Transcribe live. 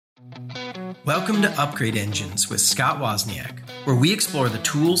Welcome to Upgrade Engines with Scott Wozniak, where we explore the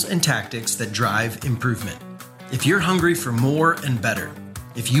tools and tactics that drive improvement. If you're hungry for more and better,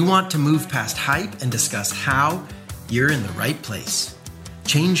 if you want to move past hype and discuss how, you're in the right place.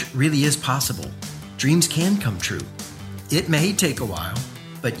 Change really is possible. Dreams can come true. It may take a while,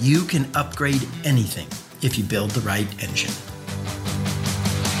 but you can upgrade anything if you build the right engine.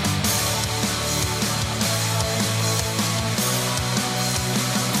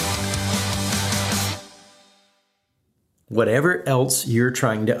 Whatever else you're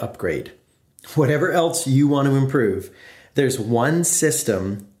trying to upgrade, whatever else you want to improve, there's one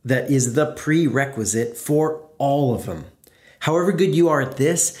system that is the prerequisite for all of them. However good you are at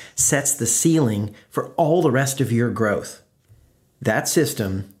this sets the ceiling for all the rest of your growth. That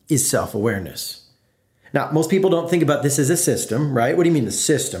system is self-awareness. Now, most people don't think about this as a system, right? What do you mean the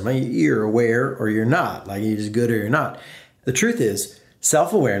system? You're aware or you're not, like you're just good or you're not. The truth is,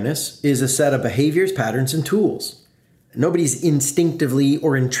 self-awareness is a set of behaviors, patterns, and tools. Nobody's instinctively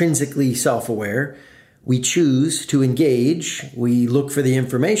or intrinsically self-aware. We choose to engage. We look for the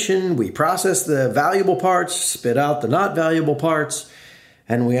information. We process the valuable parts, spit out the not valuable parts,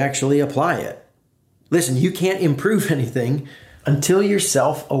 and we actually apply it. Listen, you can't improve anything until you're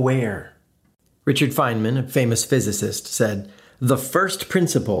self-aware. Richard Feynman, a famous physicist, said, "The first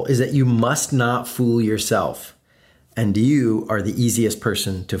principle is that you must not fool yourself, and you are the easiest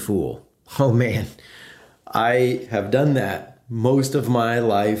person to fool." Oh man. I have done that most of my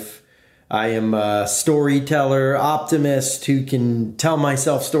life. I am a storyteller, optimist who can tell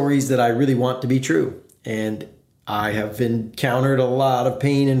myself stories that I really want to be true. And I have encountered a lot of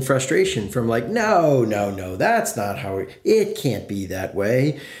pain and frustration from like, no, that's not how it can't be that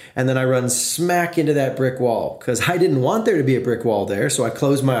way. And then I run smack into that brick wall because I didn't want there to be a brick wall there. So I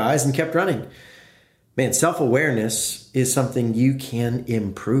closed my eyes and kept running. Man, self-awareness is something you can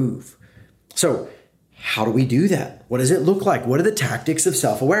improve. So how do we do that? What does it look like? What are the tactics of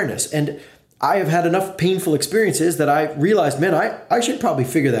self-awareness? And I have had enough painful experiences that I realized, man, I should probably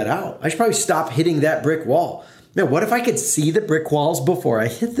figure that out. I should probably stop hitting that brick wall. Man, what if I could see the brick walls before I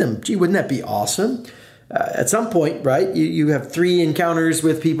hit them? Gee, wouldn't that be awesome? At some point, right, you have 3 encounters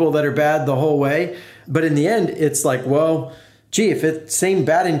with people that are bad the whole way. But in the end, it's like, well, gee, if it's same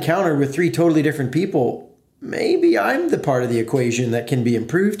bad encounter with 3 totally different people, maybe I'm the part of the equation that can be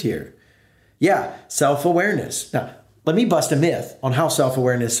improved here. Yeah, self-awareness. Now, let me bust a myth on how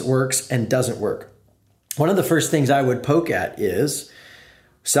self-awareness works and doesn't work. One of the first things I would poke at is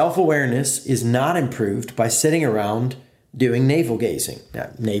self-awareness is not improved by sitting around doing navel gazing. Now,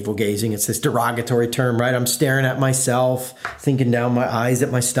 navel gazing, it's this derogatory term, right? I'm staring at myself, thinking down my eyes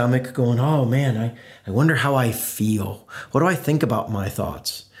at my stomach, going, oh man, I wonder how I feel. What do I think about my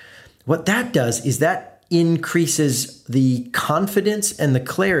thoughts? What that does is that increases the confidence and the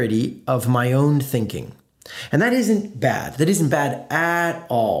clarity of my own thinking. And that isn't bad. That isn't bad at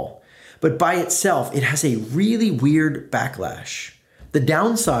all. But by itself, it has a really weird backlash. The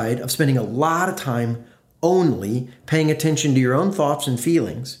downside of spending a lot of time only paying attention to your own thoughts and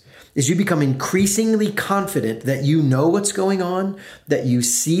feelings is you become increasingly confident that you know what's going on, that you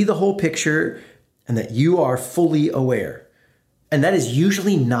see the whole picture, and that you are fully aware. And that is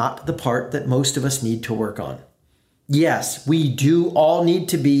usually not the part that most of us need to work on. Yes, we do all need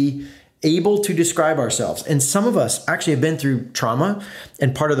to be able to describe ourselves. And some of us actually have been through trauma.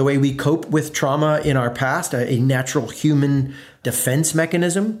 And part of the way we cope with trauma in our past, a natural human defense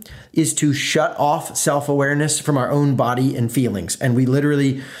mechanism, is to shut off self-awareness from our own body and feelings. And we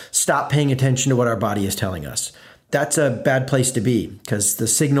literally stop paying attention to what our body is telling us. That's a bad place to be because the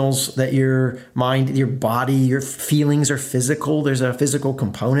signals that your mind, your body, your feelings are physical. There's a physical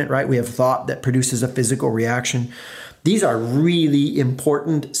component, right? We have thought that produces a physical reaction. These are really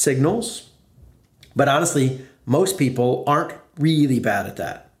important signals. But honestly, most people aren't really bad at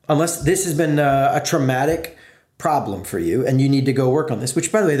that. Unless this has been a traumatic problem for you and you need to go work on this,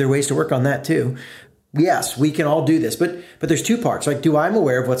 which by the way, there are ways to work on that too. Yes, we can all do this, but there's 2 parts. Like, do I'm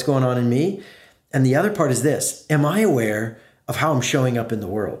aware of what's going on in me? And the other part is this: am I aware of how I'm showing up in the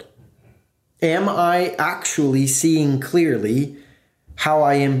world? Am I actually seeing clearly how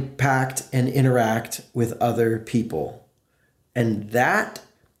I impact and interact with other people? And that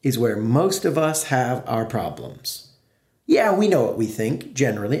is where most of us have our problems. Yeah, we know what we think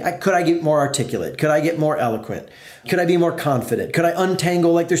generally. Could I get more articulate? Could I get more eloquent? Could I be more confident? Could I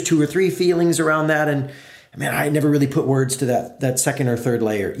untangle, like there's 2 or 3 feelings around that? And man, I never really put words to that second or third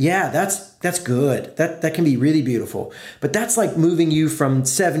layer. Yeah, that's good. That can be really beautiful. But that's like moving you from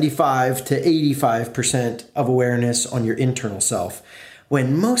 75 to 85% of awareness on your internal self.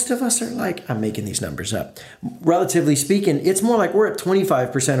 when most of us are like, I'm making these numbers up, relatively speaking, it's more like we're at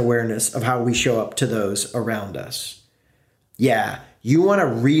 25% awareness of how we show up to those around us. Yeah, you want to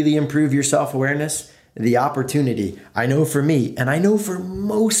really improve your self-awareness? The opportunity, I know for me, and I know for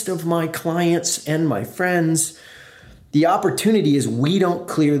most of my clients and my friends, the opportunity is we don't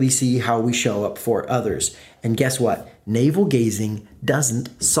clearly see how we show up for others. And guess what? Navel gazing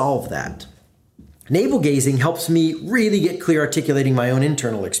doesn't solve that. Navel gazing helps me really get clear articulating my own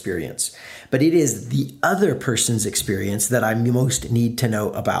internal experience, but it is the other person's experience that I most need to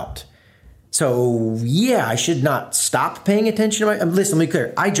know about. So yeah, I should not stop paying attention to listen, let me be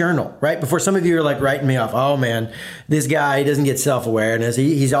clear. I journal, right? Before some of you are like writing me off. Oh man, this guy doesn't get self-awareness.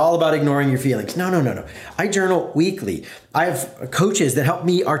 He's all about ignoring your feelings. No. I journal weekly. I have coaches that help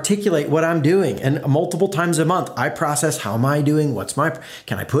me articulate what I'm doing. And multiple times a month, I process how am I doing?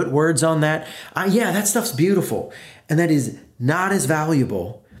 Can I put words on that? Yeah, that stuff's beautiful. And that is not as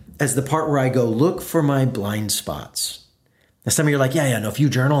valuable as the part where I go look for my blind spots. Now, some of you are like, no, if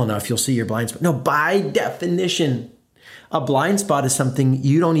you journal enough, you'll see your blind spot. No, by definition, a blind spot is something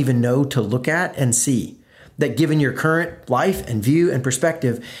you don't even know to look at and see. That given your current life and view and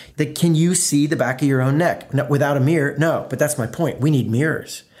perspective, that can you see the back of your own neck? No, without a mirror? No, but that's my point. We need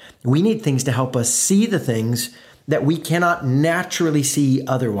mirrors. We need things to help us see the things that we cannot naturally see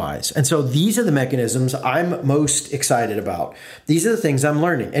otherwise. And so these are the mechanisms I'm most excited about. These are the things I'm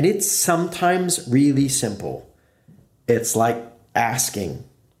learning. And it's sometimes really simple. It's like asking,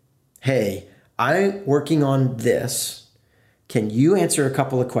 hey, I'm working on this. Can you answer a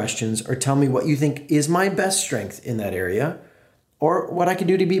couple of questions or tell me what you think is my best strength in that area or what I can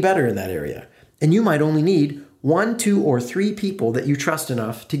do to be better in that area? And you might only need 1, 2, or 3 people that you trust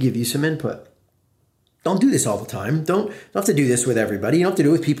enough to give you some input. Don't do this all the time. Don't have to do this with everybody. You don't have to do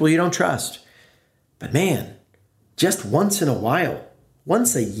it with people you don't trust. But man, just once in a while,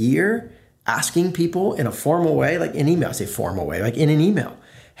 once a year, asking people in a formal way, like in email, I say formal way, like in an email,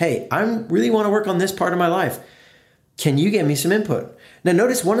 hey, I really want to work on this part of my life. Can you give me some input? Now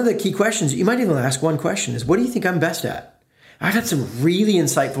notice one of the key questions, you might even ask one question is, what do you think I'm best at? I've had some really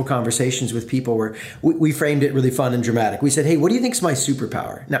insightful conversations with people where we framed it really fun and dramatic. We said, hey, what do you think is my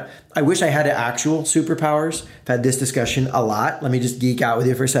superpower? Now, I wish I had actual superpowers. I've had this discussion a lot. Let me just geek out with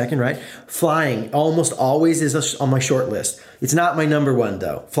you for a second, right? Flying almost always is on my short list. It's not my number one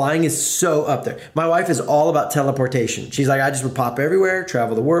though. Flying is so up there. My wife is all about teleportation. She's like, I just would pop everywhere,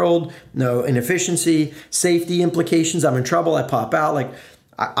 travel the world, no inefficiency, safety implications. I'm in trouble, I pop out. Like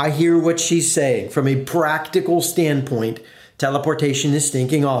I hear what she's saying from a practical standpoint. Teleportation is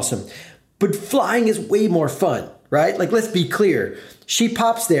stinking awesome. But flying is way more fun, right? Like, let's be clear. She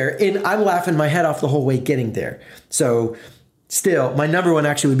pops there and I'm laughing my head off the whole way getting there. So still, my number one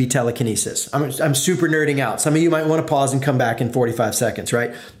actually would be telekinesis. I'm super nerding out. Some of you might want to pause and come back in 45 seconds,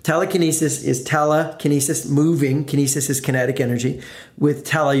 right? Telekinesis is telekinesis, moving. Kinesis is kinetic energy.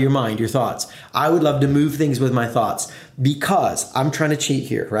 With your mind, your thoughts. I would love to move things with my thoughts because I'm trying to cheat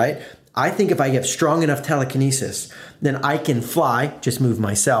here, right? I think if I get strong enough telekinesis, then I can fly, just move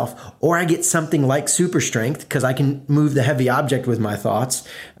myself, or I get something like super strength because I can move the heavy object with my thoughts.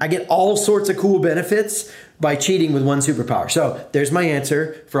 I get all sorts of cool benefits by cheating with one superpower. So there's my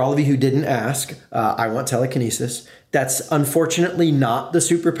answer for all of you who didn't ask. I want telekinesis. That's unfortunately not the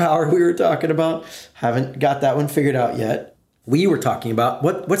superpower we were talking about. Haven't got that one figured out yet. We were talking about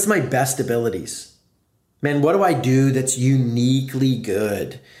what's my best abilities? Man, what do I do that's uniquely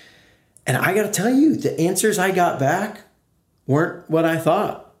good? And I got to tell you, the answers I got back weren't what I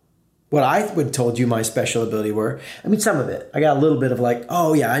thought. What I would have told you my special ability were, I mean, some of it. I got a little bit of like,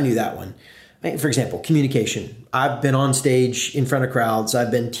 oh yeah, I knew that one. For example, communication. I've been on stage in front of crowds. I've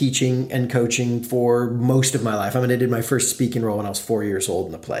been teaching and coaching for most of my life. I did my first speaking role when I was 4 years old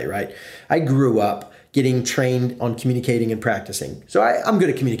in a play, right? I grew up getting trained on communicating and practicing. So I'm good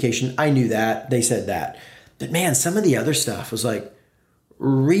at communication. I knew that. They said that. But man, some of the other stuff was like,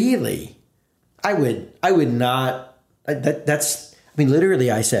 really? I would not,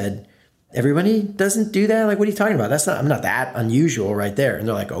 literally I said, everybody doesn't do that? Like, what are you talking about? I'm not that unusual right there. And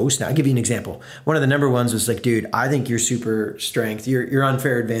they're like, oh, snap. I'll give you an example. One of the number ones was like, dude, I think your super strength, your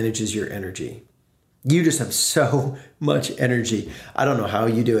unfair advantage is your energy. You just have so much energy. I don't know how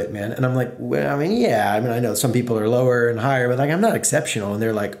you do it, man. And I'm like, well, I know some people are lower and higher, but like, I'm not exceptional. And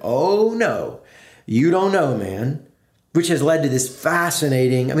they're like, oh no, you don't know, man. Which has led to this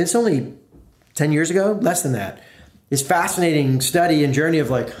fascinating, it's only 10 years ago, less than that. This fascinating study and journey of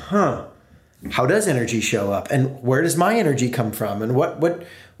like, how does energy show up? And where does my energy come from? And what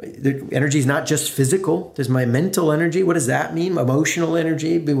the energy is not just physical. There's my mental energy. What does that mean? Emotional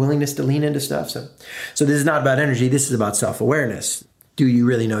energy, the willingness to lean into stuff. So this is not about energy. This is about self-awareness. Do you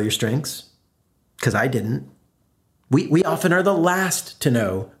really know your strengths? Because I didn't. We often are the last to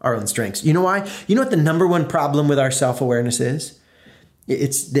know our own strengths. You know why? You know what the number one problem with our self-awareness is?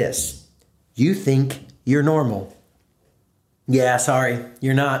 It's this. You think you're normal. Yeah, sorry,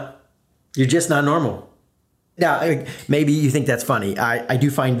 you're not. You're just not normal. Now, maybe you think that's funny. I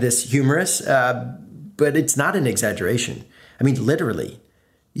do find this humorous, but it's not an exaggeration. I mean, literally,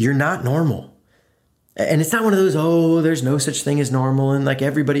 you're not normal. And it's not one of those, oh, there's no such thing as normal and like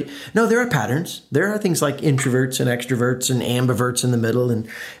everybody. No, there are patterns. There are things like introverts and extroverts and ambiverts in the middle. And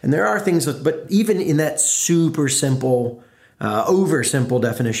there are things, but even in that super simple, over simple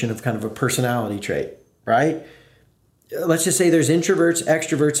definition of kind of a personality trait, right? Let's just say there's introverts,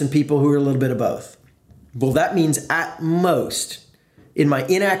 extroverts, and people who are a little bit of both. Well, that means at most, in my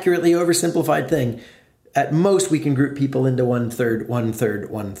inaccurately oversimplified thing, at most we can group people into 1/3, 1/3,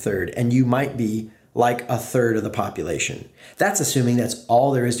 1/3. And you might be like 1/3 of the population. That's assuming that's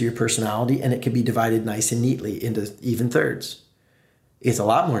all there is to your personality and it can be divided nice and neatly into even thirds. It's a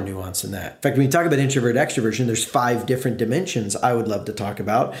lot more nuanced than that. In fact, when you talk about introvert extroversion, there's 5 different dimensions I would love to talk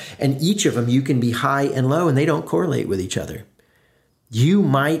about. And each of them you can be high and low and they don't correlate with each other. You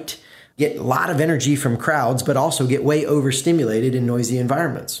might get a lot of energy from crowds, but also get way overstimulated in noisy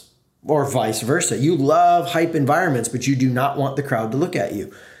environments. Or vice versa. You love hype environments, but you do not want the crowd to look at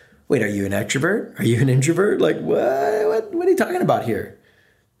you. Wait, are you an extrovert? Are you an introvert? Like, what are you talking about here?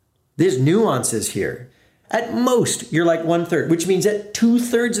 There's nuances here. At most, you're like 1/3, which means that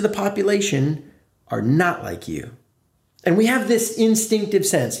 2/3 of the population are not like you. And we have this instinctive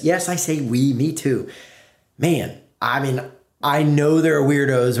sense. Yes, I say we, me too. Man, I mean, I know there are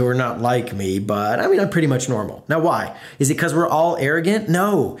weirdos who are not like me, but I mean, I'm pretty much normal. Now, why? Is it because we're all arrogant?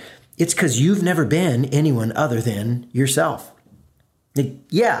 No, it's because you've never been anyone other than yourself.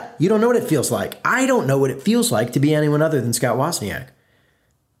 Yeah, you don't know what it feels like. I don't know what it feels like to be anyone other than Scott Wozniak.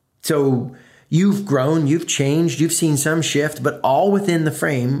 So you've grown, you've changed, you've seen some shift, but all within the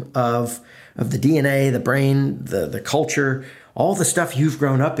frame of the DNA, the brain, the culture, all the stuff you've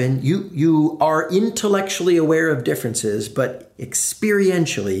grown up in. You are intellectually aware of differences, but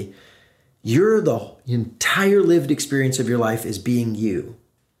experientially, the entire lived experience of your life is being you.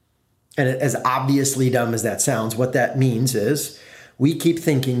 And as obviously dumb as that sounds, what that means is we keep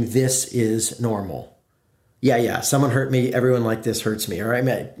thinking this is normal. Yeah, someone hurt me. Everyone like this hurts me. All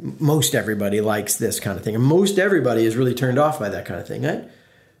right, most everybody likes this kind of thing. And most everybody is really turned off by that kind of thing, right?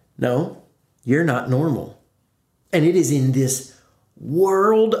 No, you're not normal. And it is in this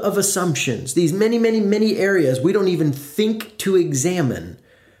world of assumptions, these many, many, many areas we don't even think to examine,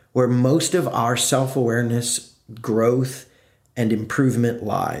 where most of our self-awareness, growth, and improvement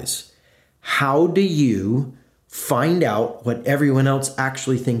lies. How do you find out what everyone else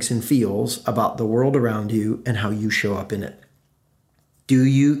actually thinks and feels about the world around you and how you show up in it? Do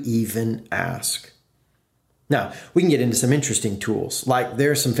you even ask? Now, we can get into some interesting tools. Like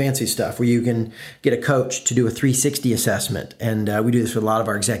there's some fancy stuff where you can get a coach to do a 360 assessment. And we do this with a lot of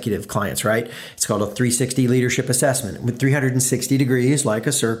our executive clients, right? It's called a 360 leadership assessment. With 360 degrees, like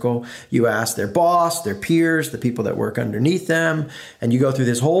a circle, you ask their boss, their peers, the people that work underneath them, and you go through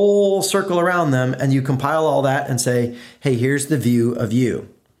this whole circle around them and you compile all that and say, hey, here's the view of you.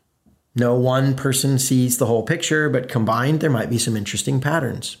 No one person sees the whole picture, but combined, there might be some interesting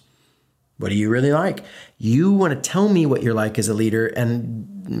patterns. What do you really like? You want to tell me what you're like as a leader.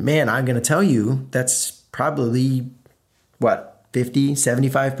 And man, I'm going to tell you that's probably, 50,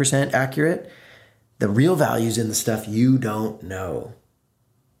 75% accurate? The real value's in the stuff you don't know.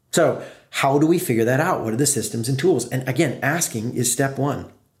 So how do we figure that out? What are the systems and tools? And again, asking is step one.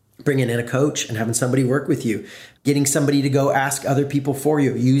 Bringing in a coach and having somebody work with you, getting somebody to go ask other people for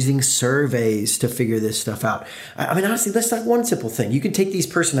you, using surveys to figure this stuff out. I mean, honestly, that's not one simple thing. You can take these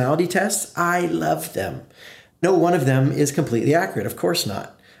personality tests. I love them. No one of them is completely accurate. Of course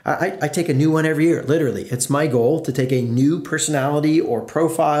not. I take a new one every year. Literally, it's my goal to take a new personality or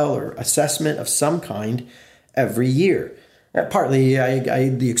profile or assessment of some kind every year. Partly,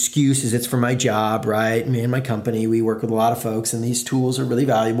 the excuse is it's for my job, right? Me and my company, we work with a lot of folks, and these tools are really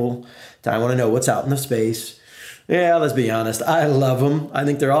valuable. I want to know what's out in the space. Yeah, let's be honest. I love them. I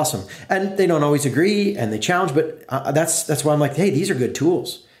think they're awesome. And they don't always agree, and they challenge, but that's why I'm like, hey, these are good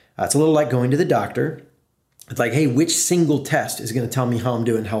tools. It's a little like going to the doctor. It's like, hey, which single test is going to tell me how I'm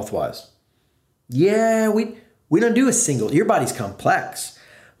doing health-wise? Yeah, we don't do a single. Your body's complex.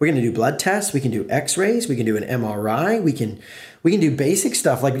 We're going to do blood tests. We can do x-rays. We can do an MRI. We can do basic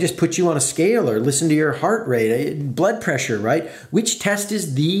stuff like just put you on a scale or listen to your heart rate, blood pressure, right? Which test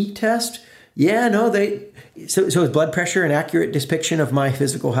is the test? Yeah, no, so is blood pressure an accurate depiction of my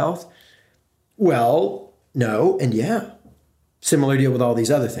physical health? Well, no, and yeah. Similar deal with all these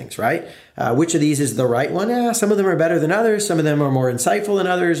other things, right? Which of these is the right one? Some of them are better than others. Some of them are more insightful than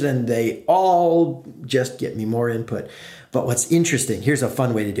others, and they all just get me more input. But what's interesting, here's a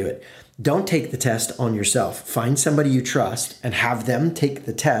fun way to do it. Don't take the test on yourself. Find somebody you trust and have them take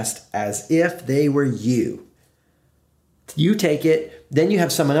the test as if they were you. You take it, then you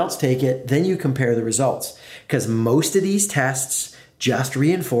have someone else take it, then you compare the results. Because most of these tests just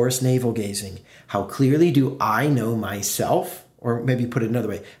reinforce navel gazing. How clearly do I know myself? Or maybe put it another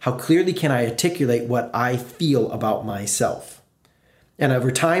way, how clearly can I articulate what I feel about myself? And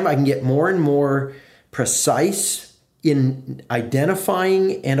over time, I can get more and more precise in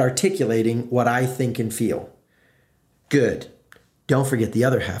identifying and articulating what I think and feel. Good. Don't forget the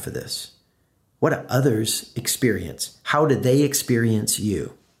other half of this. What do others experience? How did they experience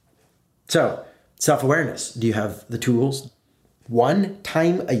you? So, self-awareness. Do you have the tools? One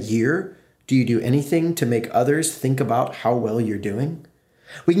time a year, do you do anything to make others think about how well you're doing?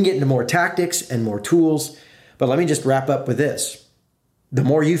 We can get into more tactics and more tools, but let me just wrap up with this. The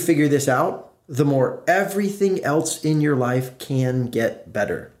more you figure this out, the more everything else in your life can get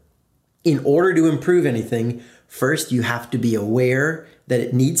better. In order to improve anything, first you have to be aware that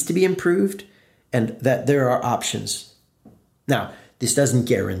it needs to be improved and that there are options. Now, this doesn't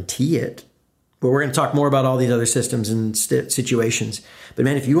guarantee it, but we're going to talk more about all these other systems and situations. But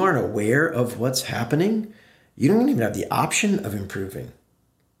man, if you aren't aware of what's happening, you don't even have the option of improving.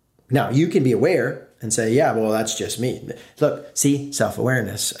 Now, you can be aware and say, yeah, well, that's just me. Look, see,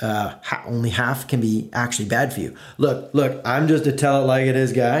 self-awareness. Only half can be actually bad for you. Look, I'm just a tell it like it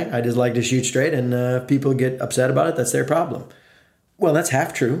is guy. I just like to shoot straight, and if people get upset about it, that's their problem. Well, that's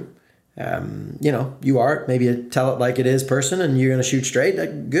half true. You are maybe a tell it like it is person, and you're going to shoot straight.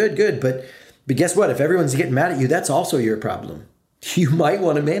 Good. But guess what? If everyone's getting mad at you, that's also your problem. You might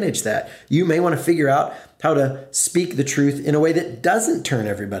want to manage that. You may want to figure out how to speak the truth in a way that doesn't turn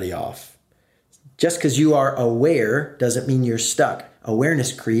everybody off. Just because you are aware doesn't mean you're stuck.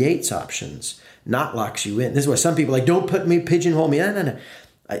 Awareness creates options, not locks you in. This is why some people are like, don't pigeonhole me. No.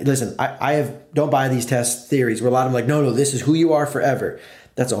 Listen, I don't buy these test theories where a lot of them are like, no, this is who you are forever.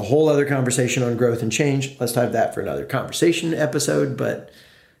 That's a whole other conversation on growth and change. Let's have that for another conversation episode. But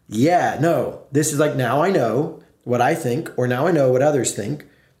yeah, no, this is like, now I know what I think, or now I know what others think,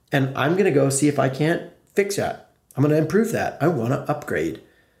 and I'm going to go see if I can't fix that. I'm going to improve that. I want to upgrade.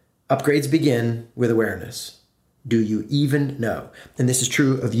 Upgrades begin with awareness. Do you even know? And this is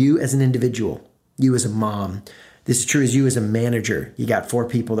true of you as an individual, you as a mom. This is true as you as a manager. You got 4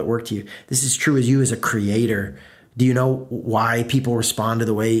 people that work to you. This is true as you as a creator. Do you know why people respond to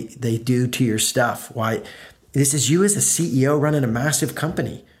the way they do to your stuff? Why? This is you as a CEO running a massive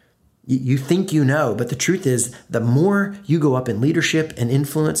company. You think you know, but the truth is, the more you go up in leadership and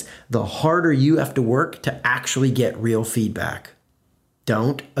influence, the harder you have to work to actually get real feedback.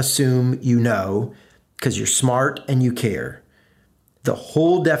 Don't assume you know, because you're smart and you care. The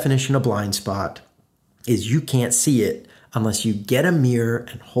whole definition of blind spot is you can't see it unless you get a mirror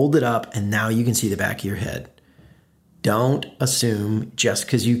and hold it up, and now you can see the back of your head. Don't assume just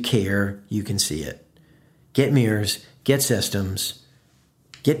because you care, you can see it. Get mirrors, get systems.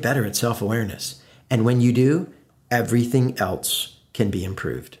 Get better at self-awareness. And when you do, everything else can be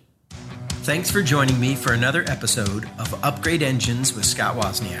improved. Thanks for joining me for another episode of Upgrade Engines with Scott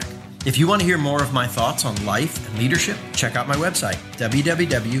Wozniak. If you want to hear more of my thoughts on life and leadership, check out my website,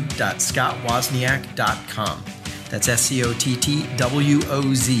 www.scottwozniak.com. That's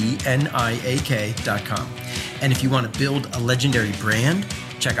SCOTTWOZNIAK.com. And if you want to build a legendary brand,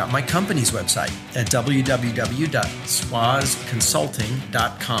 check out my company's website at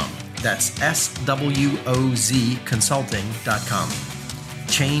www.swozconsulting.com. That's SWOZconsulting.com.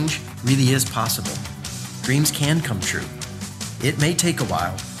 Change really is possible. Dreams can come true. It may take a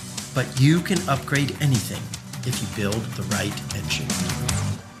while, but you can upgrade anything if you build the right engine.